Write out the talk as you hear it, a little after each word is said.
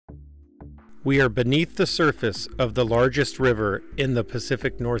We are beneath the surface of the largest river in the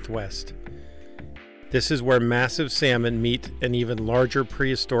Pacific Northwest. This is where massive salmon meet an even larger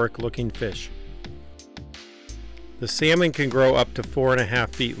prehistoric-looking fish. The salmon can grow up to 4.5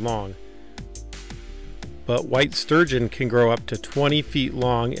 feet long, but white sturgeon can grow up to 20 feet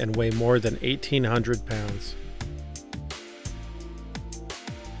long and weigh more than 1,800 pounds.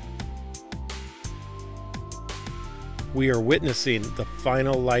 We are witnessing the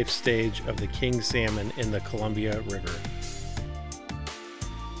final life stage of the king salmon in the Columbia River.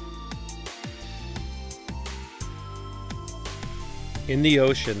 In the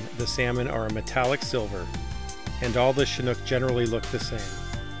ocean, the salmon are a metallic silver, and all the Chinook generally look the same.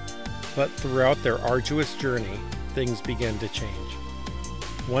 But throughout their arduous journey, things begin to change.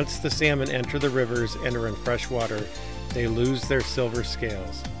 Once the salmon enter the rivers and are in fresh water, they lose their silver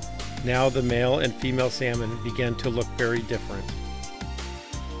scales. Now the male and female salmon begin to look very different.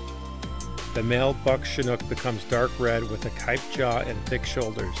 The male buck Chinook becomes dark red with a kiped jaw and thick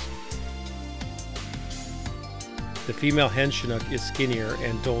shoulders. The female hen Chinook is skinnier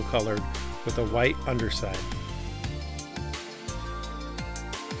and dull colored with a white underside.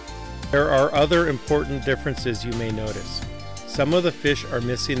 There are other important differences you may notice. Some of the fish are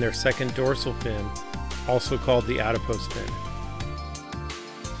missing their second dorsal fin, also called the adipose fin.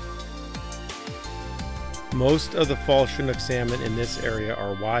 Most of the fall Chinook salmon in this area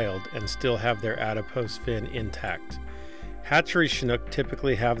are wild and still have their adipose fin intact. Hatchery Chinook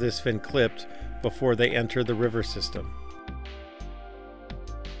typically have this fin clipped before they enter the river system.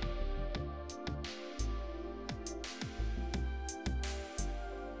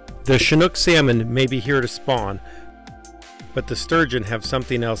 The Chinook salmon may be here to spawn, but the sturgeon have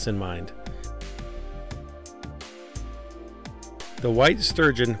something else in mind. The white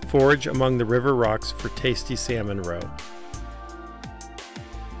sturgeon forage among the river rocks for tasty salmon roe.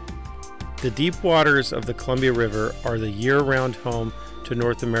 The deep waters of the Columbia River are the year-round home to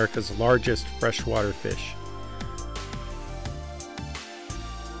North America's largest freshwater fish.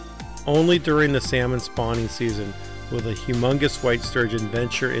 Only during the salmon spawning season will the humongous white sturgeon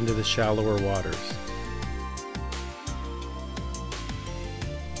venture into the shallower waters.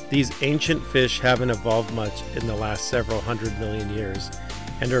 These ancient fish haven't evolved much in the last several 100 million years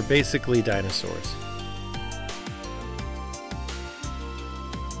and are basically dinosaurs.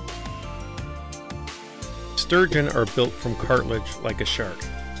 Sturgeon are built from cartilage like a shark.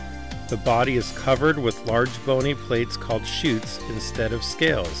 The body is covered with large bony plates called shoots instead of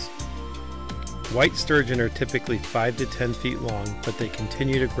scales. White sturgeon are typically 5 to 10 feet long, but they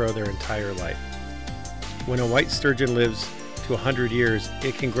continue to grow their entire life. When a white sturgeon lives to 100 years,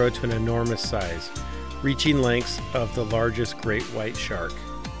 it can grow to an enormous size, reaching lengths of the largest great white shark.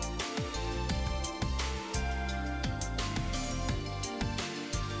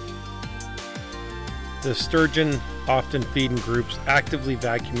 The sturgeon often feed in groups, actively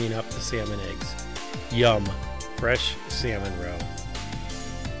vacuuming up the salmon eggs. Yum! Fresh salmon roe.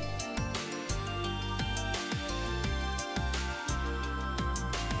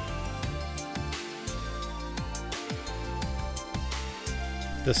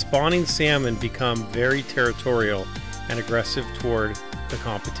 The spawning salmon become very territorial and aggressive toward the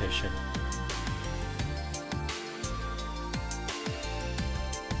competition.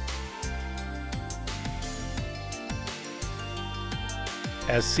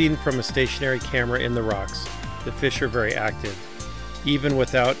 As seen from a stationary camera in the rocks, the fish are very active, even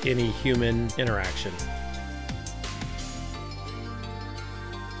without any human interaction.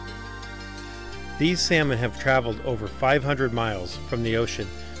 These salmon have traveled over 500 miles from the ocean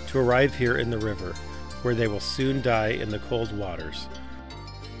to arrive here in the river, where they will soon die in the cold waters.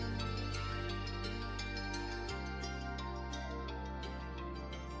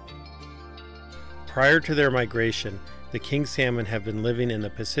 Prior to their migration, the king salmon have been living in the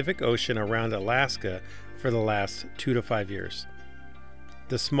Pacific Ocean around Alaska for the last 2 to 5 years.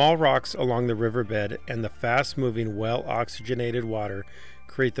 The small rocks along the riverbed and the fast-moving, well-oxygenated water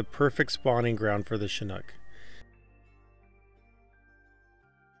create the perfect spawning ground for the Chinook.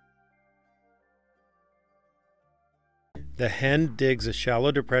 The hen digs a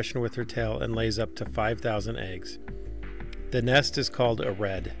shallow depression with her tail and lays up to 5,000 eggs. The nest is called a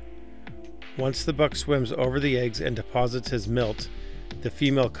redd. Once the buck swims over the eggs and deposits his milt, the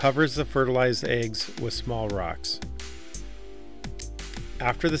female covers the fertilized eggs with small rocks.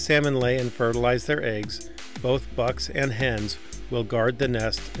 After the salmon lay and fertilize their eggs, both bucks and hens will guard the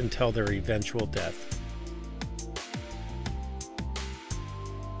nest until their eventual death.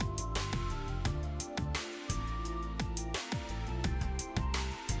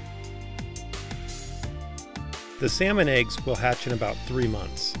 The salmon eggs will hatch in about 3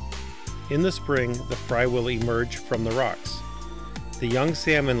 months. In the spring, the fry will emerge from the rocks. The young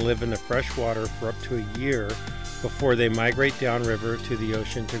salmon live in the fresh water for up to a year before they migrate downriver to the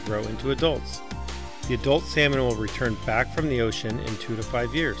ocean to grow into adults. The adult salmon will return back from the ocean in 2 to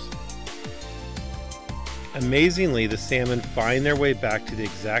 5 years. Amazingly, the salmon find their way back to the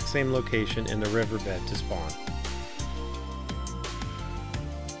exact same location in the riverbed to spawn.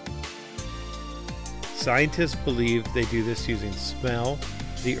 Scientists believe they do this using smell,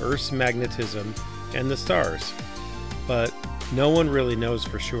 the Earth's magnetism, and the stars, but no one really knows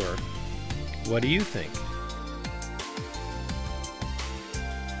for sure. What do you think?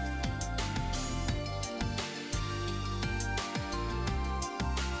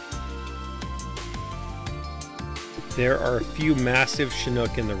 There are a few massive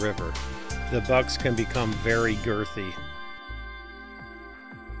Chinook in the river. The bucks can become very girthy.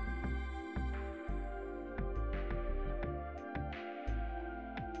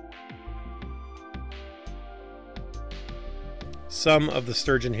 Some of the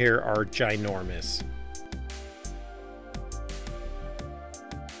sturgeon here are ginormous.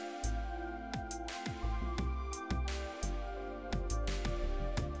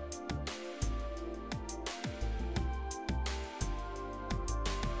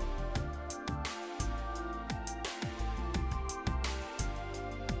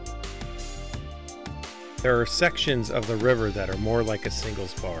 There are sections of the river that are more like a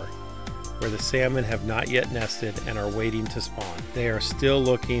singles bar, where the salmon have not yet nested and are waiting to spawn. They are still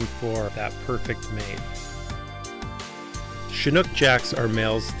looking for that perfect mate. Chinook jacks are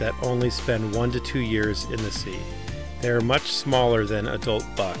males that only spend 1 to 2 years in the sea. They are much smaller than adult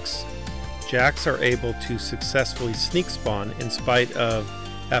bucks. Jacks are able to successfully sneak spawn in spite of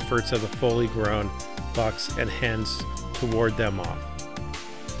efforts of the fully grown bucks and hens to ward them off.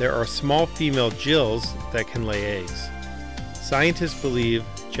 There are small female gills that can lay eggs. Scientists believe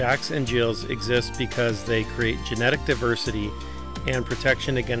jacks and gills exist because they create genetic diversity and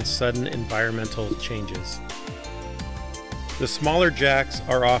protection against sudden environmental changes. The smaller jacks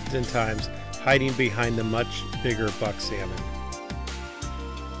are oftentimes hiding behind the much bigger buck salmon.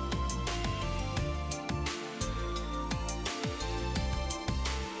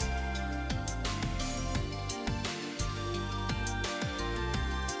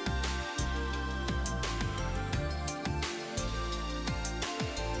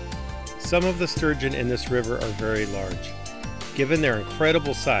 Some of the sturgeon in this river are very large. Given their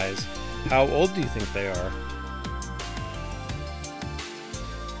incredible size, how old do you think they are?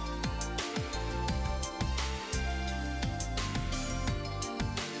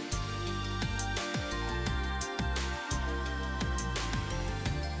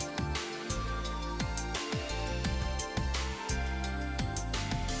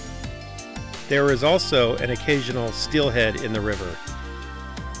 There is also an occasional steelhead in the river.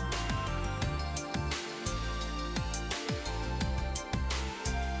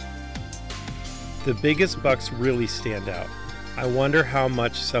 The biggest bucks really stand out. I wonder how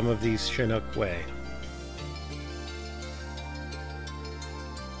much some of these Chinook weigh.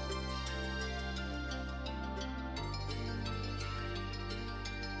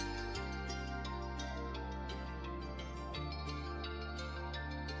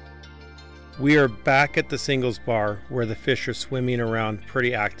 We are back at the singles bar where the fish are swimming around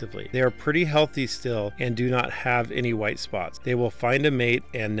pretty actively. They are pretty healthy still and do not have any white spots. They will find a mate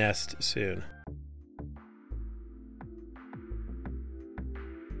and nest soon.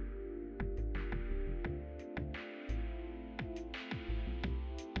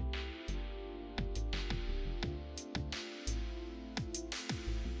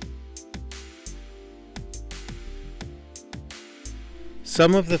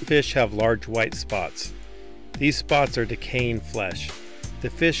 Some of the fish have large white spots. These spots are decaying flesh. The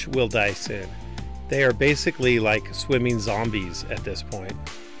fish will die soon. They are basically like swimming zombies at this point.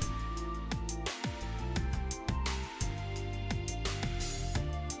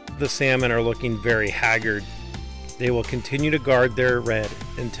 The salmon are looking very haggard. They will continue to guard their red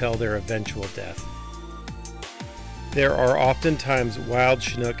until their eventual death. There are oftentimes wild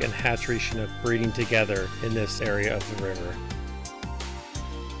Chinook and hatchery Chinook breeding together in this area of the river.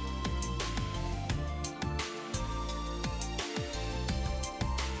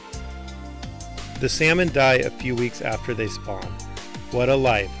 The salmon die a few weeks after they spawn. What a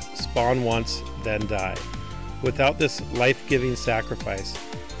life, spawn once, then die. Without this life-giving sacrifice,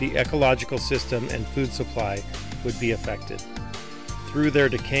 the ecological system and food supply would be affected. Through their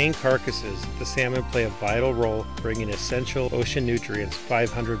decaying carcasses, the salmon play a vital role bringing essential ocean nutrients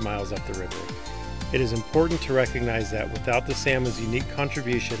 500 miles up the river. It is important to recognize that without the salmon's unique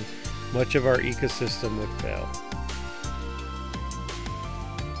contribution, much of our ecosystem would fail.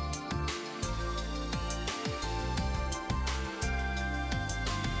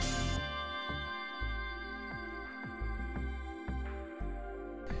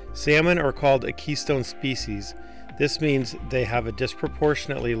 Salmon are called a keystone species. This means they have a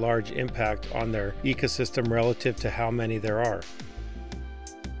disproportionately large impact on their ecosystem relative to how many there are.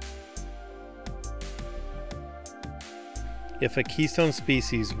 If a keystone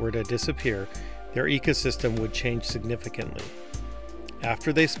species were to disappear, their ecosystem would change significantly.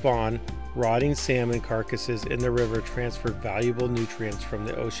 After they spawn, rotting salmon carcasses in the river transfer valuable nutrients from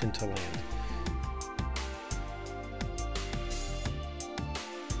the ocean to land.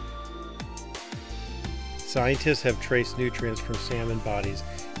 Scientists have traced nutrients from salmon bodies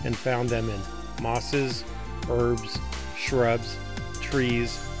and found them in mosses, herbs, shrubs,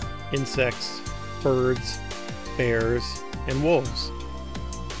 trees, insects, birds, bears, and wolves.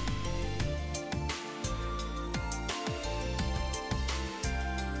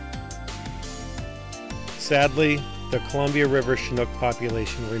 Sadly, the Columbia River Chinook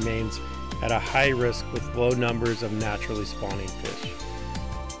population remains at a high risk with low numbers of naturally spawning fish.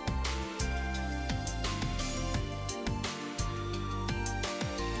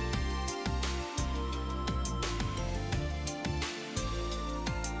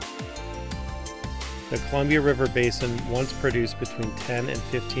 The Columbia River Basin once produced between 10 and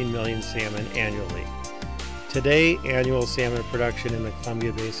 15 million salmon annually. Today, annual salmon production in the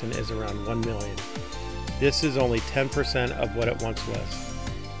Columbia Basin is around 1 million. This is only 10% of what it once was,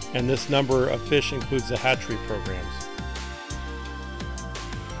 and this number of fish includes the hatchery programs.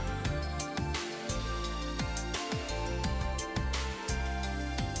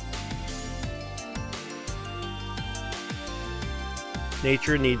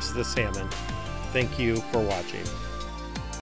 Nature needs the salmon. Thank you for watching.